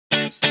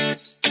Hey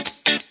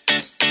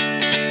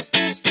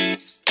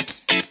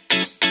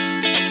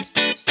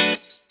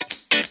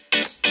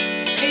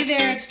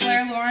there, it's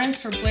Blair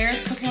for Blair's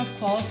Cooking with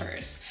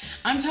Qualifirst.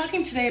 I'm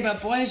talking today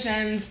about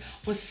Boyajian's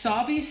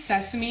Wasabi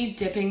Sesame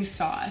Dipping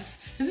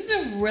Sauce. This is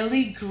a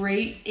really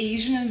great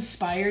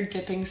Asian-inspired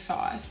dipping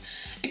sauce.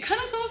 It kind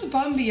of goes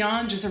above and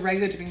beyond just a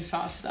regular dipping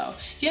sauce though.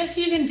 Yes,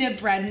 you can dip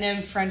bread in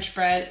it, French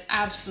bread,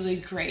 absolutely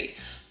great.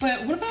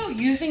 But what about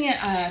using it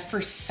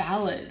for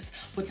salads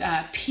with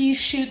pea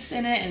shoots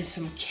in it and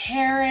some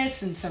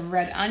carrots and some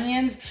red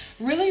onions?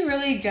 Really,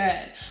 really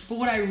good. But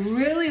what I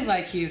really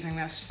like using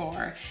this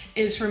for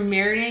is for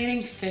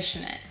marinating fish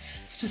in it.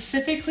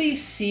 Specifically,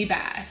 sea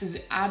bass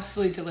is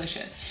absolutely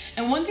delicious.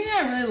 And one thing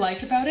that I really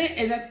like about it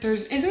is that there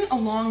isn't a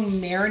long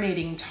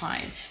marinating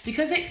time.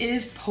 Because it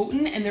is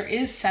potent and there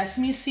is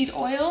sesame seed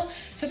oil,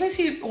 sesame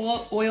seed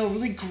oil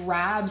really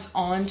grabs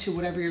onto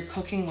whatever you're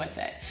cooking with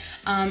it.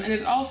 And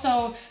there's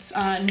also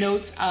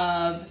notes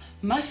of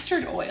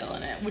mustard oil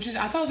in it, which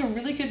I thought was a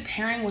really good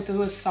pairing with the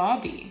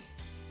wasabi.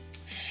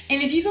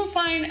 And if you can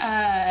find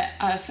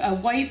a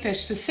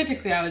whitefish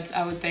specifically,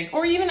 I would think,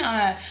 or even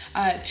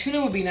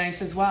tuna would be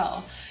nice as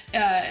well.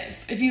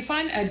 If you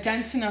find a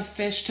dense enough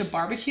fish to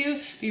barbecue,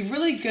 it'd be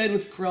really good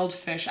with grilled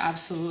fish,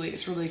 absolutely,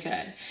 it's really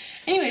good.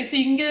 Anyway, so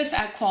you can get this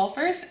at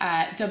Qualifirst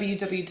at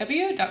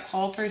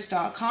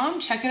www.qualifirst.com.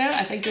 Check it out,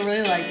 I think you'll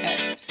really like it.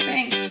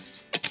 Thanks.